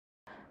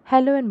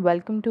Hello and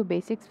welcome to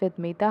Basics with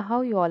Meeta. How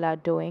you all are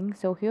doing?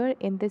 So here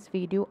in this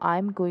video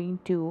I'm going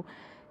to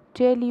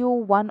tell you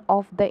one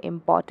of the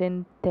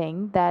important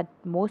thing that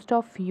most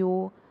of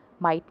you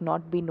might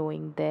not be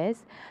knowing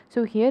this.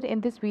 So here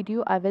in this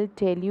video I will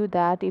tell you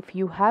that if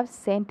you have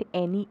sent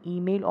any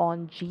email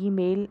on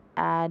Gmail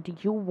and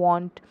you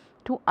want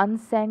to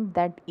unsend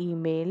that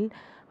email,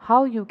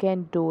 how you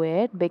can do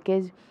it,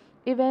 because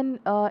even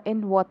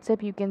in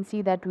WhatsApp you can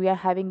see that we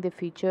are having the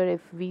feature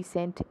if we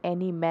sent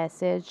any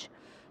message.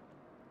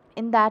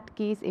 In that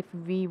case, if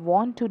we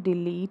want to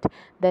delete,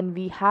 then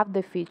we have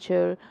the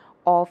feature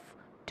of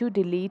to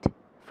delete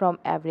from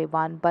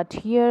everyone, but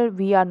here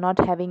we are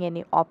not having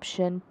any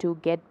option to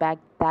get back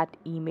that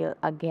email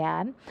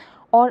again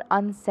or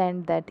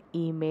unsend that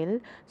email.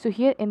 So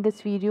here in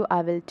this video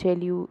I will tell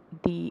you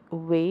the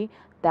way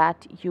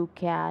that you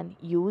can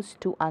use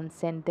to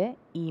unsend the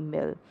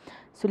email.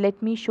 So let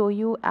me show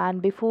you,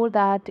 and before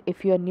that,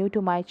 if you are new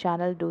to my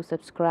channel, do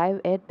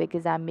subscribe it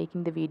because I'm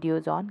making the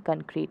videos on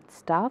concrete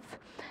stuff.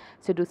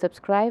 So do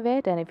subscribe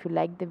it, and if you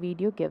like the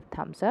video, give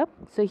thumbs up.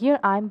 So here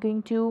I'm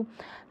going to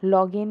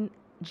log in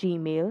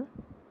Gmail,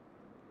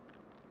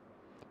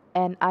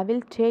 and I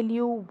will tell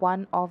you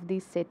one of the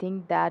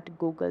settings that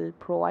Google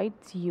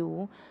provides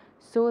you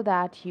so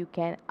that you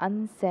can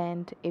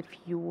unsend if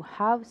you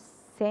have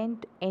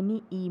sent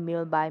any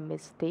email by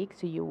mistake.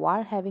 So you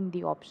are having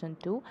the option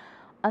to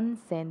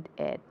unsend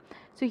it.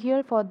 So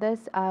here for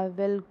this I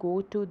will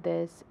go to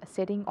this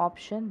setting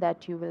option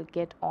that you will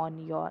get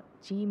on your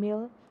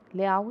Gmail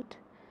layout,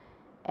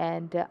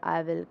 and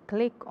I will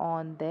click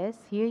on this.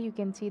 Here you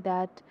can see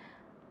that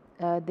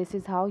this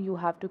is how you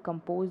have to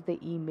compose the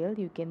email.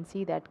 You can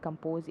see that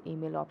compose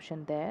email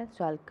option there.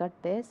 So I'll cut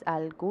this.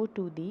 I'll go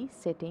to the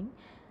setting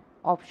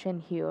option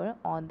here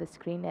on the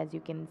screen. As you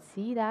can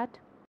see that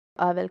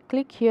I will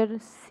click here,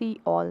 see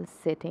all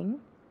setting.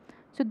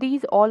 So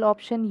these all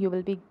option you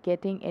will be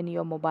getting in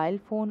your mobile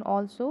phone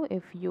also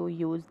if you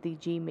use the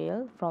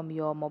Gmail from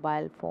your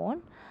mobile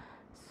phone.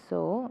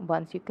 So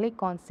once you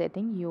click on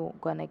setting, you're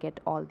gonna get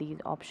all these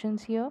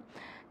options here.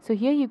 So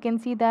here you can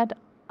see that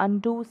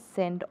undo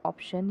send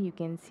option, you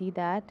can see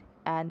that,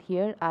 and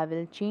here I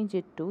will change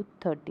it to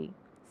 30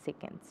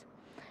 seconds.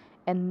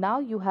 And now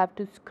you have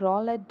to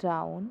scroll it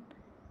down,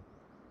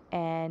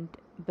 and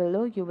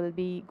below you will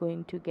be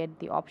going to get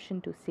the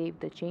option to save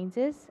the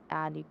changes,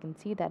 and you can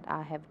see that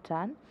I have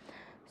done.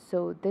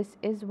 So this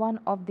is one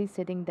of the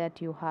setting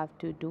that you have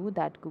to do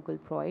that Google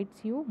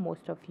provides you.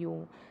 Most of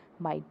you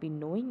might be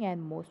knowing and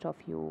most of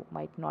you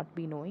might not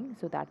be knowing,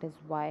 so that is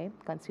why,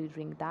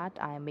 considering that,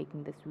 I am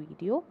making this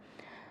video.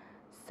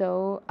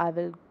 So I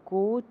will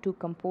go to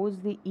compose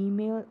the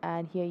email,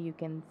 and here you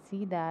can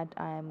see that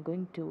I am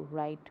going to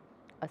write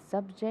a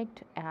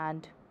subject,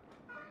 and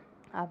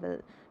I will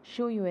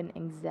show you an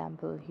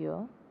example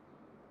here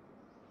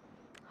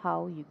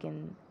how you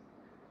can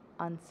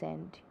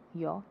unsend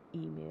your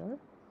email.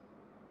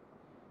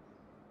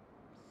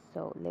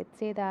 So let's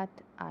say that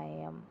I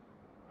am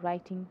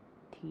writing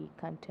the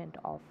content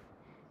of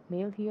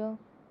mail here.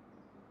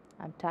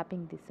 I'm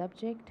tapping the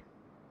subject,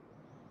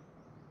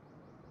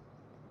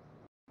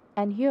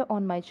 and here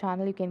on my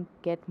channel you can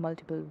get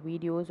multiple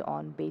videos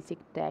on basic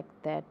tech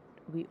that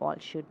we all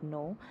should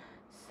know.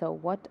 So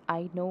what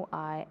I know,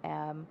 I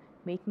am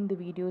making the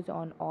videos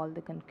on all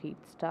the concrete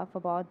stuff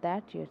about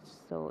that. Yes,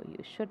 so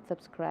you should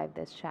subscribe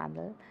this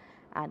channel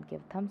and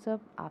give thumbs up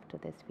after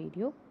this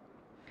video.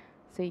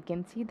 So you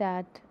can see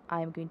that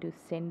I'm going to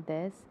send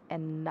this,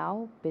 and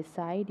now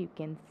beside you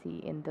can see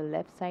in the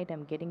left side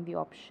I'm getting the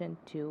option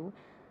to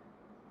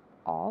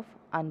of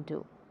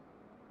undo.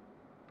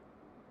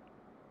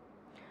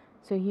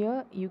 So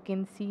here you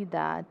can see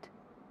that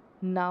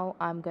now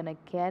I'm gonna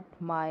get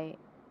my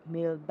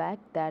mail back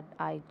that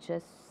I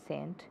just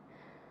sent.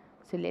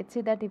 So let's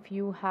say that if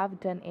you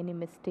have done any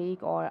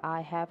mistake or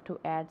I have to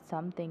add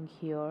something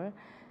here,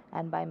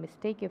 and by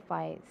mistake if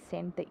I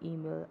send the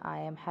email, I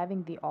am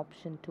having the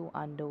option to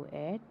undo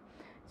it.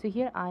 So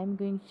here I'm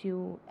going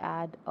to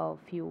add a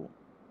few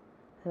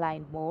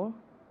line more,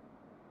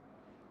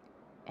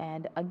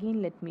 and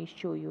again let me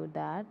show you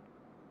that.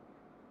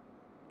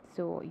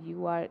 So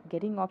you are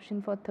getting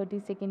option for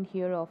 30-second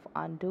here of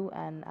undo,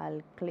 and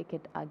I'll click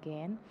it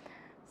again.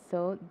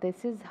 So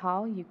this is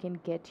how you can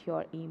get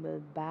your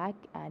email back,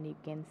 and you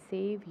can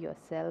save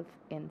yourself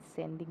in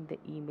sending the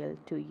email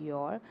to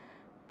your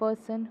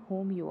person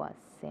whom you are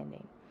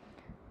sending.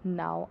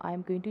 Now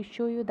I'm going to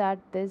show you that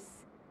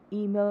this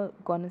email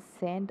gonna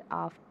send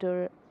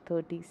after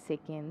 30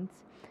 seconds,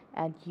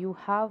 and you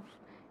have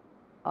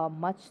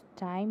much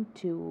time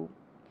to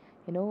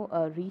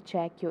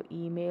recheck your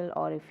email,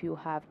 or if you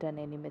have done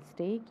any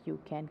mistake you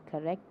can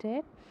correct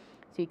it.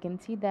 So you can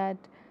see that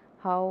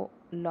how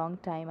long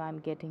time I'm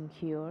getting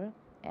here,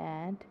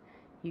 and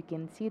you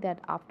can see that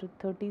after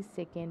 30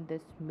 seconds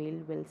this mail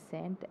will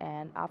send,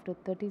 and after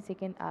 30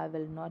 seconds I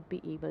will not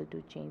be able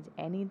to change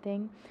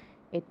anything.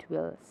 It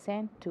will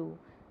send to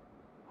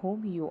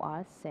whom you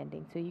are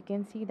sending. So you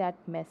can see that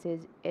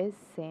message is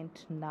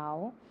sent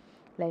now.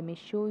 Let me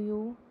show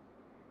you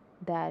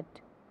that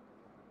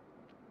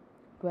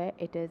where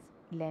it is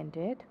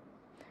landed.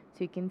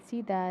 So you can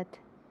see that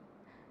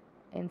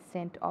in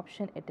sent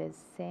option it is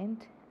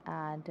sent,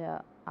 and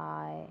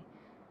I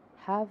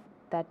have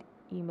that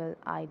email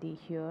ID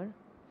here.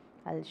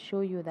 I'll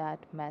show you that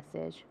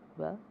message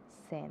will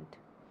send.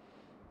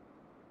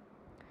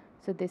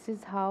 So this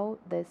is how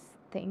this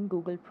thing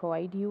Google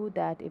provide you,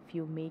 that if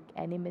you make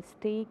any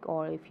mistake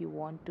or if you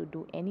want to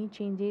do any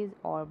changes,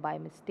 or by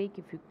mistake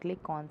if you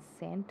click on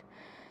send,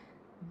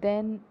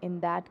 then in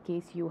that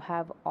case you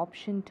have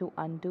option to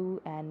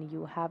undo and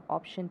you have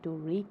option to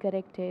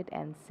recorrect it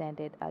and send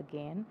it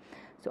again.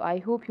 So I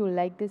hope you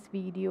like this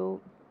video.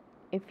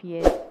 If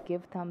yes,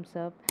 give thumbs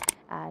up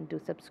and do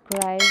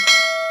subscribe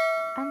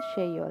and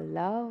share your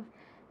love,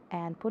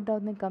 and put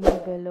down the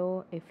comment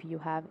below if you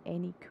have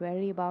any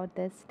query about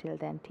this. Till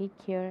then, take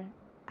care,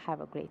 have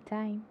a great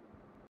time.